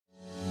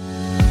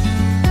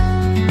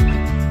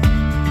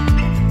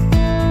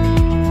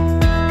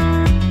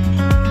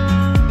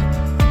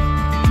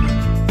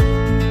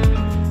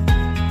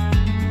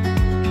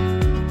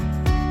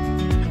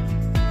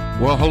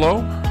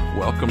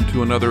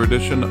to another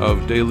edition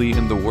of Daily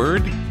in the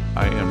Word.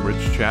 I am Rich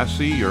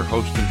Chassie, your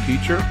host and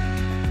teacher.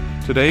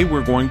 Today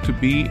we're going to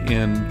be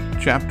in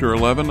chapter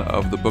 11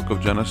 of the book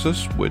of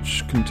Genesis,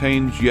 which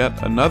contains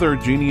yet another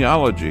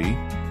genealogy.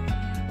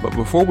 But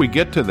before we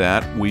get to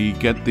that, we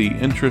get the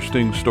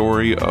interesting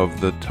story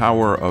of the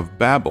Tower of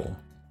Babel.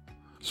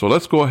 So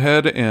let's go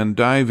ahead and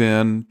dive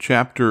in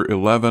chapter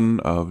 11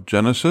 of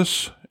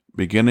Genesis,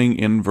 beginning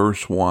in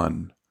verse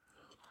 1.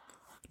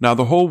 Now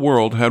the whole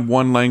world had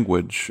one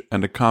language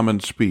and a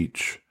common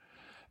speech.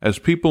 As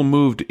people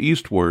moved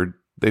eastward,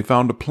 they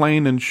found a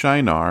plain in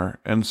Shinar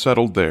and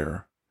settled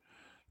there.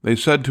 They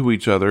said to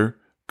each other,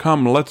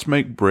 "Come, let's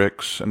make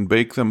bricks and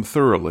bake them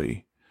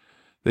thoroughly."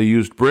 They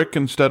used brick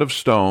instead of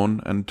stone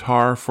and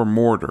tar for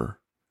mortar.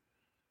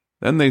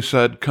 Then they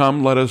said,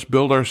 "Come, let us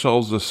build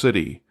ourselves a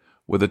city,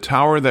 with a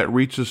tower that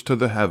reaches to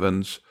the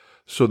heavens,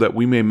 so that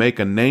we may make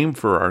a name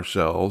for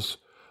ourselves.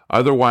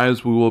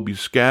 Otherwise we will be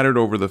scattered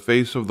over the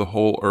face of the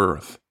whole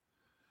earth."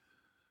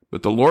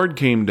 But the Lord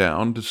came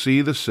down to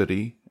see the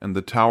city and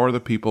the tower the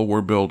people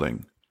were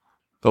building.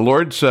 The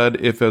Lord said,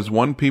 "If as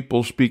one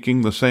people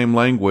speaking the same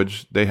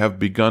language they have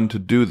begun to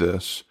do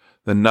this,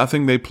 then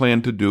nothing they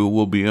plan to do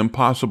will be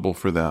impossible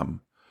for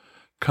them.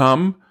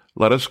 Come,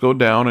 let us go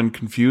down and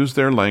confuse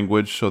their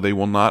language so they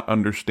will not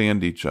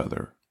understand each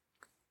other."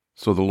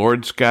 So the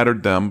Lord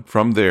scattered them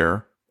from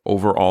there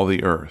over all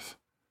the earth,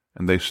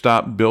 and they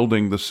stopped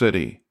building the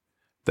city.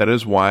 That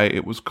is why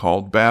it was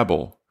called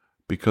Babel,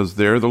 because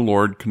there the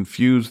Lord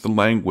confused the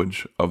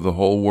language of the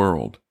whole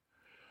world.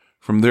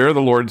 From there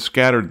the Lord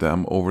scattered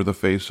them over the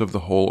face of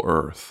the whole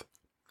earth.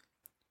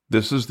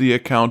 This is the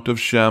account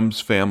of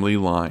Shem's family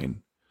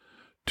line.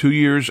 2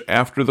 years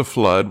after the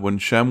flood, when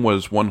Shem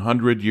was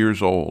 100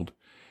 years old,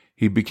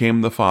 he became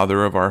the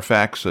father of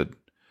Arphaxad.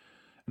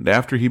 And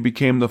after he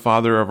became the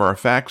father of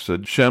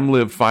Arphaxad, Shem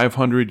lived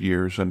 500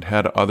 years and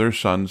had other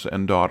sons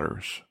and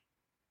daughters.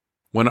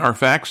 When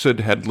Arphaxad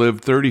had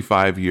lived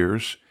 35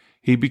 years,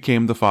 he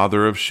became the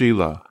father of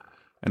Shelah.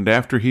 And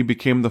after he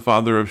became the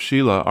father of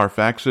Shelah,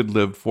 Arphaxad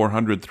lived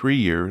 403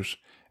 years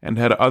and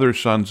had other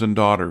sons and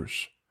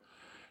daughters.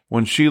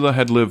 When Shelah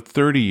had lived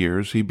 30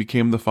 years, he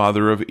became the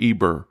father of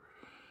Eber.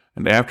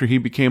 And after he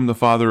became the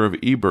father of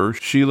Eber,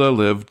 Shelah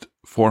lived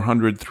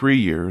 403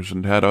 years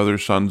and had other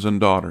sons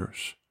and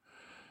daughters.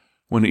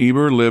 When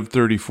Eber lived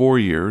 34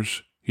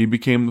 years, he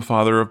became the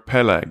father of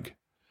Peleg.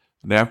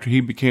 And after he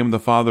became the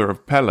father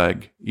of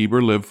Peleg,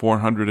 Eber lived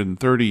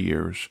 430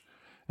 years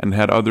and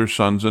had other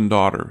sons and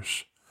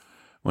daughters.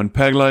 When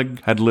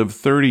Peleg had lived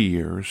 30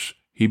 years,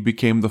 he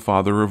became the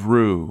father of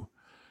Reu.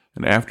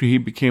 And after he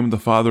became the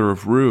father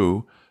of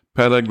Reu,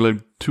 Peleg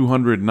lived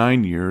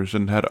 209 years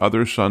and had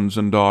other sons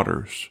and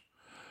daughters.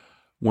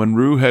 When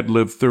Reu had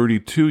lived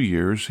 32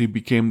 years, he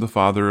became the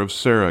father of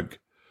Serug.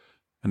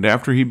 And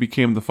after he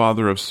became the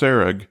father of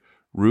Serug,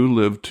 Reu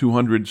lived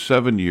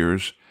 207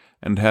 years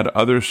and had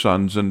other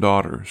sons and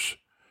daughters.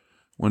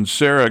 When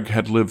Serug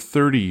had lived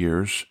 30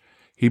 years,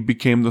 he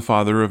became the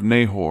father of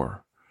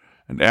Nahor.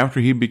 And after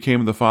he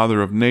became the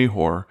father of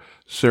Nahor,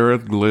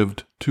 Serug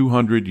lived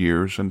 200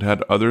 years and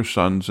had other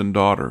sons and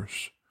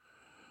daughters.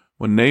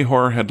 When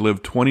Nahor had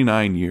lived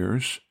 29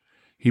 years,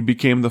 he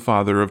became the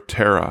father of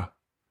Terah.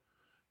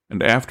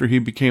 And after he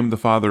became the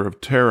father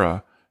of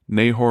Terah,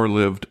 Nahor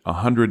lived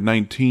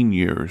 119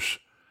 years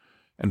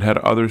and had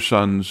other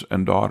sons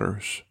and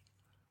daughters.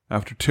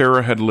 After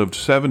Terah had lived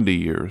 70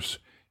 years,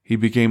 he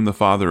became the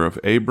father of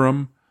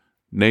Abram,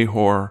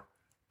 Nahor,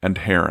 and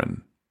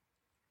Haran.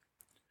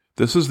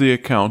 This is the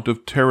account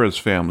of Terah's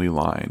family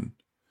line.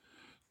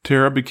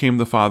 Terah became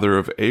the father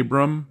of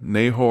Abram,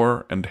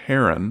 Nahor, and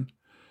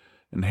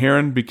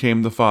Haran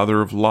became the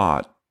father of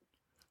Lot.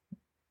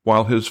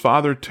 While his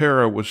father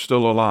Terah was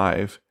still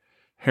alive,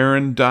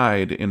 Haran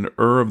died in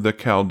Ur of the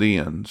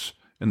Chaldeans,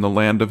 in the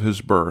land of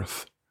his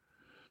birth.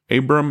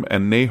 Abram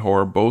and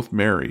Nahor both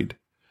married.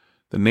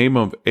 The name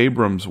of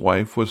Abram's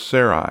wife was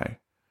Sarai,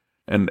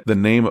 and the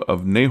name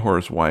of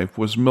Nahor's wife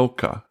was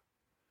Milcah.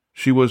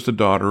 She was the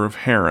daughter of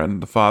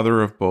Haran, the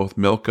father of both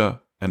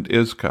Milcah and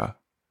Iscah.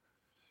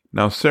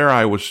 Now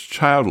Sarai was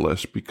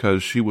childless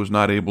because she was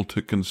not able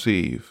to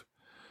conceive.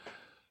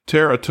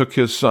 Terah took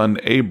his son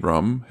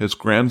Abram, his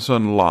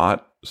grandson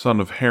Lot,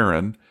 son of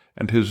Haran,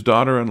 and his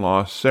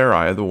daughter-in-law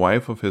Sarai, the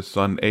wife of his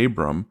son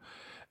Abram,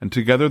 and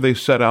together they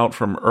set out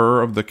from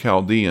Ur of the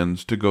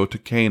Chaldeans to go to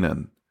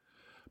Canaan.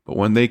 But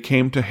when they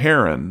came to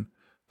Haran,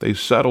 they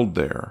settled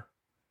there.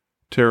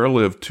 Terah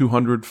lived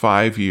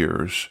 205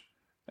 years,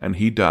 and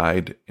he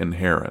died in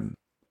Haran.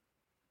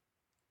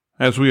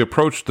 As we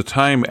approach the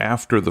time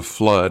after the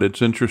flood,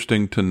 it's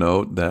interesting to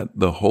note that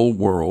the whole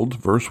world,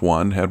 verse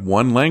 1, had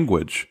one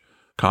language,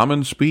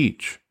 common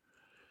speech.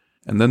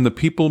 And then the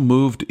people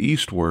moved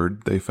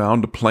eastward. They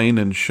found a plain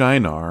in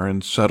Shinar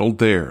and settled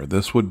there.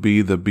 This would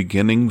be the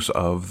beginnings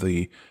of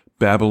the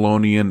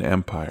Babylonian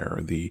Empire,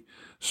 the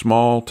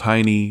small,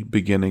 tiny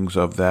beginnings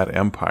of that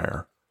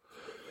empire.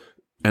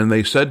 And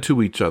they said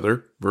to each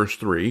other, verse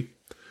 3,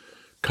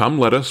 "Come,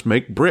 let us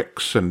make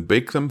bricks and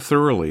bake them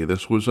thoroughly."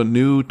 This was a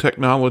new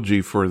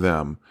technology for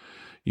them.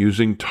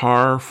 using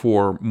tar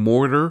for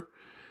mortar.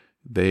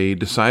 They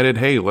decided,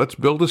 hey, let's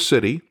build a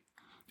city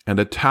and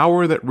a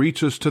tower that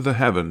reaches to the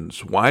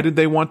heavens. Why did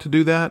they want to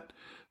do that?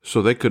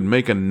 So they could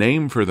make a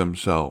name for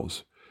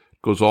themselves.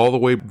 It goes all the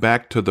way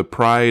back to the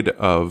pride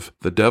of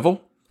the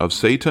devil, of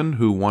Satan,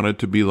 who wanted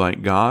to be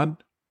like God.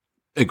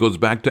 It goes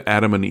back to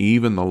Adam and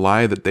Eve and the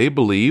lie that they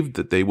believed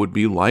that they would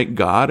be like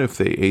God if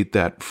they ate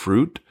that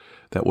fruit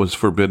that was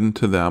forbidden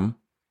to them.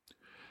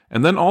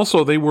 And then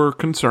also they were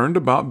concerned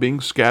about being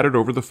scattered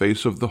over the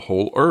face of the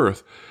whole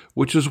earth,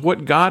 which is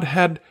what God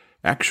had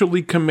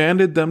actually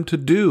commanded them to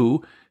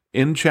do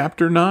in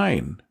chapter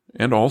 9,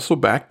 and also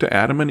back to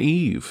Adam and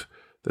Eve,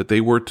 that they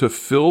were to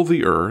fill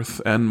the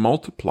earth and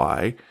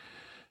multiply.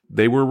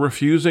 They were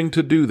refusing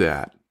to do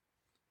that.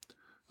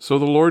 So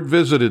the Lord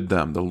visited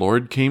them. The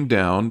Lord came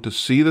down to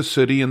see the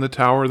city and the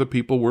tower the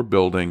people were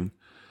building.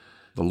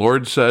 The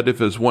Lord said,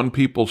 if as one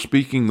people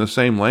speaking the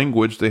same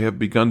language they have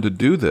begun to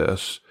do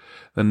this,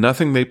 then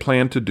nothing they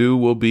plan to do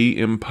will be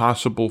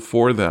impossible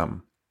for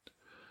them.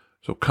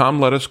 So come,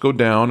 let us go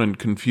down and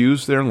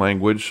confuse their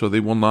language so they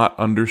will not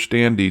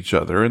understand each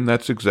other. And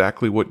that's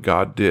exactly what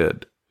God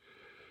did.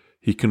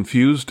 He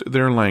confused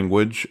their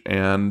language,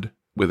 and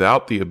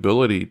without the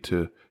ability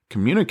to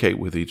communicate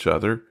with each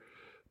other,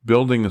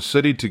 building a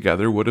city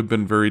together would have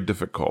been very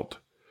difficult.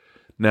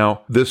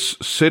 Now, this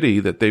city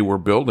that they were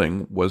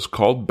building was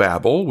called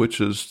Babel, which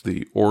is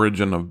the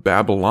origin of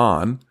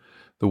Babylon.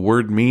 The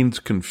word means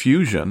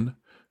confusion,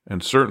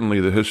 and certainly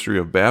the history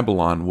of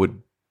Babylon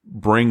would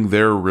bring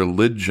their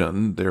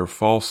religion, their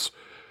false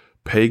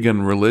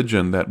pagan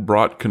religion that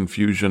brought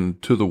confusion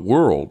to the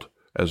world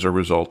as a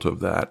result of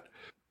that.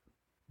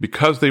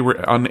 Because they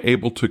were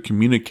unable to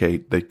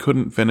communicate, they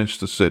couldn't finish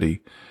the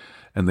city,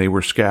 and they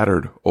were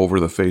scattered over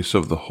the face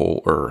of the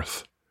whole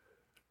earth.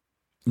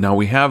 Now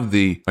we have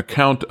the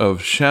account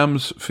of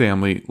Shem's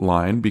family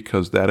line,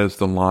 because that is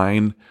the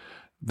line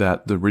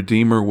that the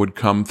Redeemer would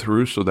come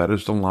through, so that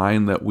is the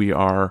line that we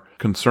are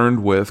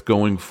concerned with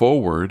going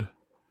forward.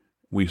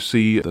 We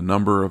see the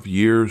number of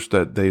years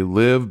that they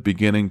live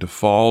beginning to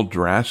fall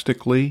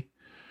drastically.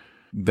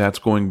 That's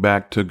going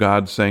back to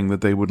God saying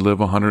that they would live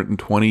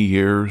 120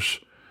 years,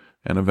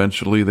 and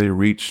eventually they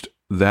reached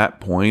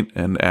that point,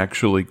 and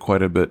actually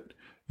quite a bit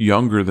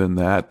younger than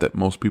that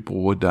most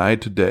people would die.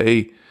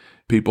 Today,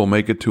 people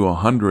make it to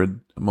 100.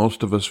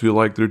 Most of us feel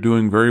like they're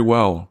doing very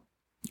well,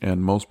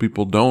 and most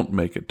people don't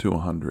make it to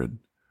 100.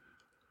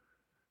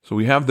 So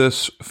we have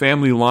this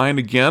family line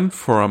again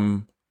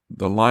from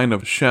the line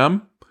of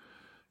Shem.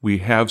 We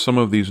have some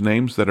of these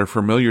names that are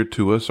familiar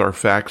to us,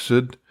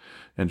 Arphaxad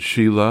and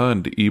Shelah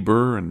and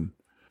Eber and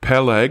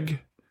Peleg.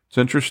 It's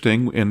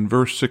interesting, in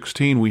verse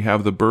 16 we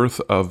have the birth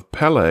of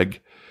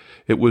Peleg.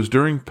 It was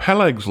during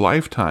Peleg's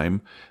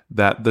lifetime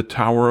that the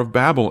Tower of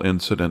Babel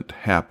incident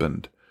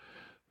happened.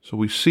 So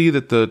we see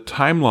that the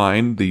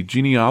timeline, the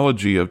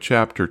genealogy of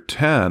chapter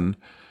 10,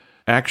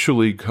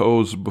 actually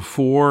goes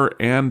before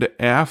and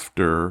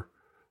after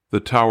the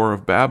Tower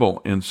of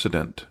Babel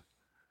incident.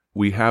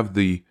 We have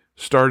the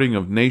starting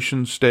of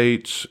nation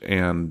states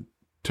and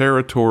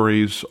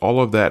territories,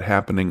 all of that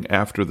happening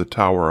after the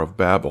Tower of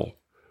Babel.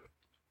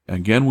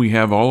 Again, we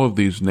have all of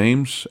these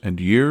names and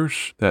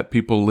years that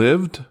people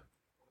lived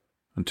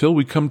until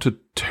we come to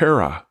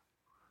Terah.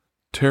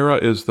 Terah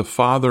is the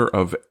father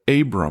of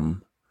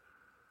Abram,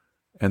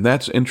 and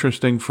that's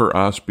interesting for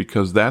us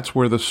because that's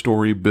where the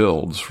story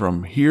builds.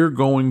 From here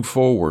going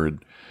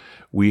forward,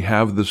 we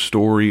have the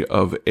story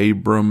of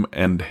Abram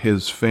and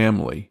his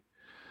family.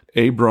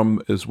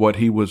 Abram is what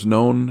he was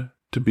known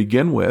to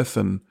begin with,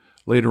 and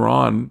later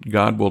on,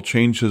 God will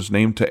change his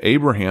name to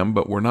Abraham,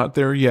 but we're not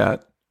there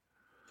yet.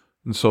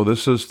 And so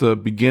this is the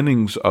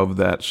beginnings of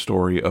that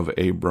story of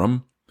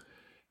Abram.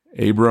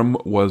 Abram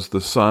was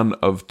the son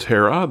of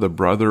Terah, the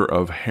brother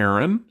of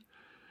Haran.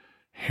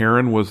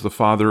 Haran was the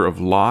father of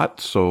Lot,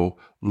 so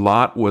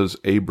Lot was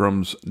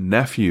Abram's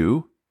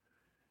nephew.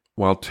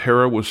 While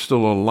Terah was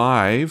still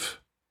alive,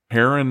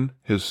 Haran,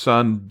 his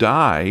son,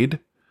 died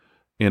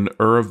in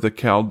Ur of the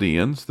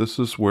Chaldeans. This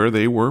is where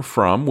they were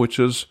from, which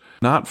is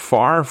not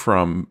far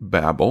from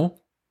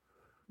Babel.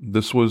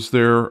 This was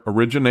their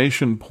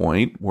origination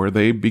point, where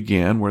they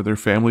began, where their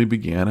family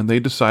began, and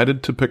they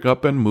decided to pick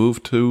up and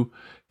move to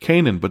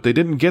Canaan, but they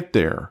didn't get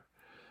there.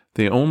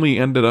 They only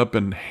ended up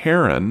in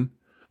Haran,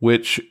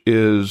 which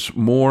is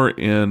more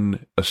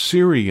in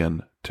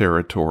Assyrian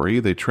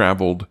territory. They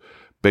traveled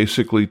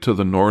basically to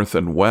the north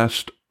and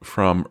west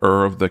from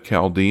Ur of the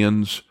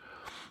Chaldeans,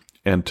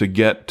 and to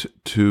get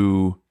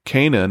to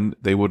Canaan,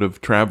 they would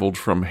have traveled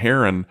from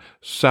Haran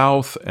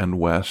south and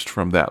west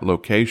from that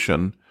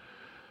location,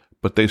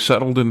 but they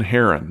settled in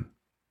Haran.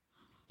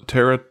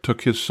 Terah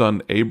took his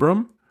son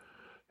Abram,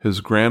 his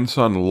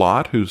grandson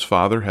Lot, whose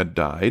father had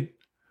died,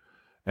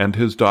 and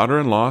his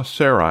daughter-in-law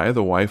Sarai,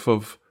 the wife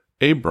of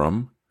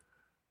Abram,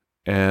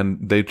 and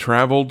they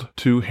traveled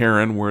to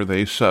Haran, where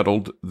they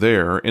settled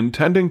there,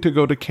 intending to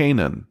go to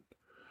Canaan.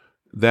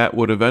 That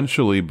would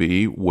eventually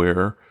be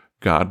where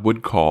God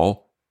would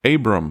call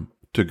Abram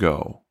to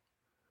go.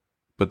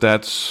 But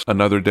that's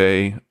another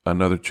day,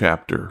 another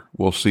chapter.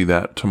 We'll see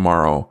that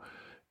tomorrow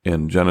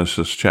in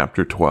Genesis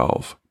chapter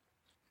 12.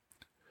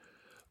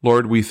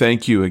 Lord, we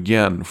thank you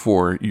again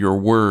for your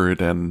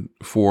word and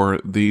for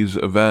these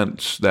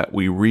events that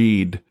we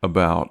read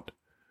about.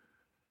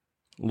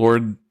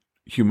 Lord,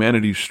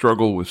 humanity's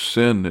struggle with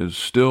sin is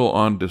still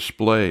on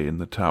display in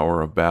the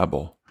Tower of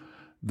Babel.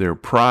 Their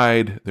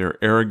pride,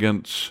 their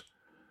arrogance,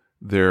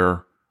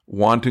 their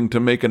wanting to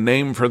make a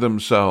name for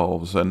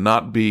themselves and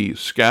not be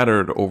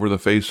scattered over the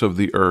face of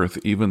the earth,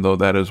 even though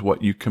that is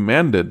what you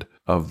commanded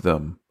of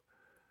them.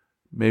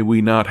 May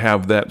we not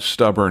have that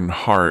stubborn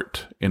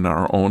heart in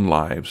our own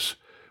lives,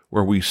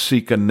 where we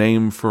seek a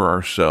name for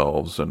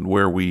ourselves and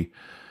where we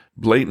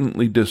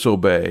blatantly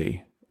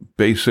disobey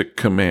basic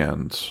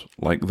commands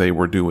like they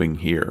were doing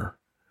here.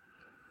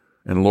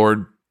 And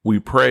Lord, we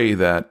pray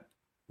that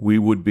we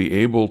would be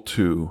able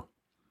to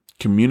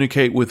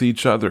communicate with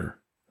each other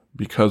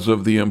because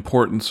of the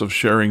importance of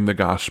sharing the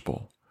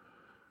gospel.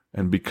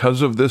 And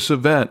because of this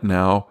event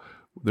now,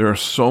 there are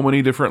so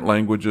many different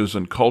languages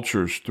and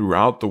cultures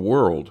throughout the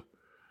world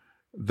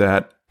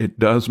that it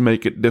does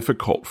make it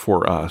difficult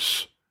for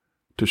us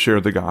to share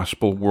the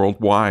gospel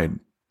worldwide.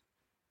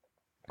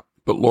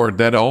 But Lord,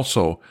 that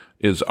also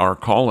is our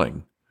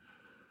calling.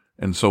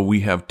 And so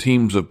we have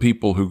teams of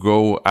people who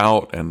go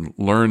out and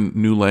learn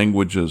new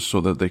languages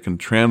so that they can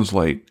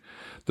translate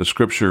the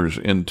scriptures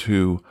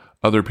into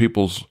other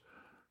people's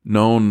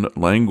known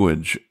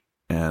language.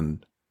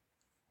 And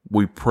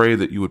we pray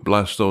that you would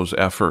bless those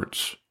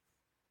efforts.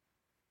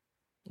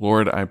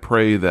 Lord, I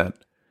pray that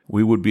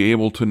we would be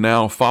able to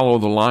now follow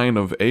the line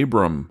of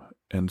Abram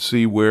and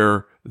see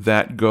where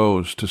that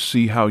goes, to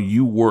see how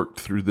you worked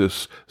through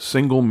this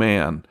single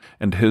man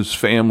and his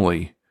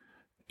family,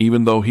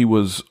 even though he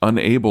was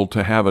unable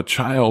to have a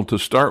child to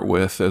start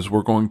with, as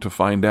we're going to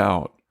find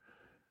out.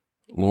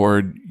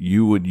 Lord,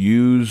 you would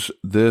use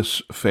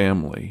this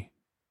family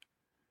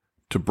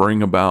to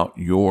bring about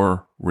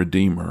your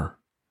Redeemer,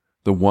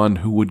 the one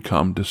who would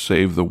come to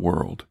save the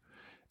world.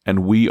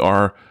 And we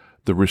are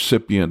the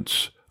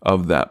recipients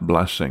of that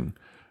blessing.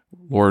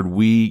 Lord,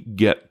 we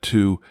get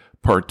to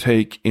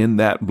partake in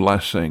that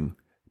blessing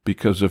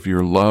because of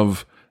your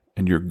love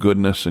and your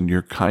goodness and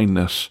your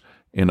kindness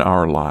in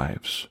our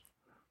lives.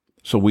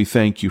 So we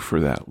thank you for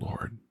that,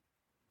 Lord.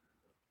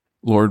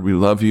 Lord, we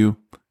love you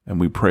and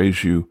we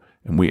praise you,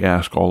 and we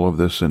ask all of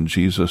this in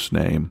Jesus'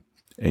 name.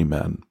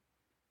 Amen.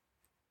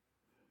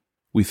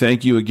 We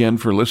thank you again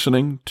for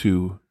listening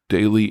to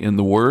Daily in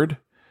the Word,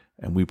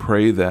 and we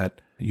pray that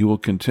you will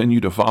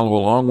continue to follow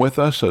along with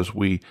us as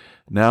we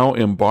now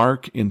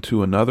embark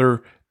into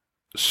another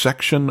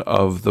section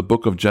of the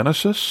book of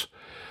Genesis.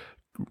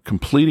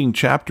 Completing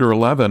chapter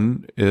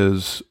 11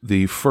 is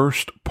the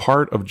first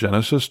part of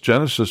Genesis.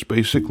 Genesis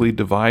basically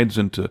divides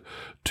into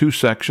two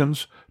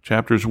sections,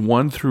 chapters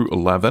 1 through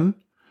 11,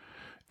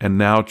 and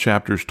now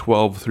chapters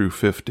 12 through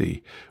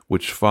 50,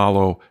 which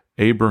follow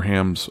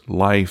Abraham's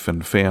life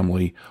and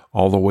family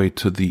all the way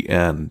to the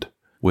end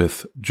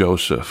with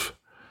Joseph.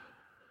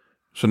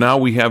 So now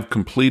we have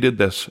completed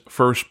this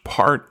first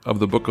part of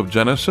the book of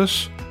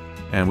Genesis,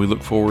 and we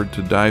look forward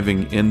to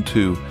diving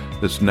into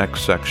this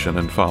next section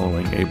and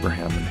following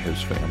Abraham and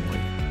his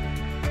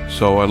family.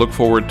 So I look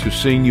forward to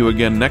seeing you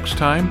again next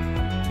time,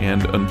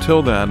 and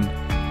until then,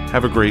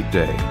 have a great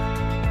day.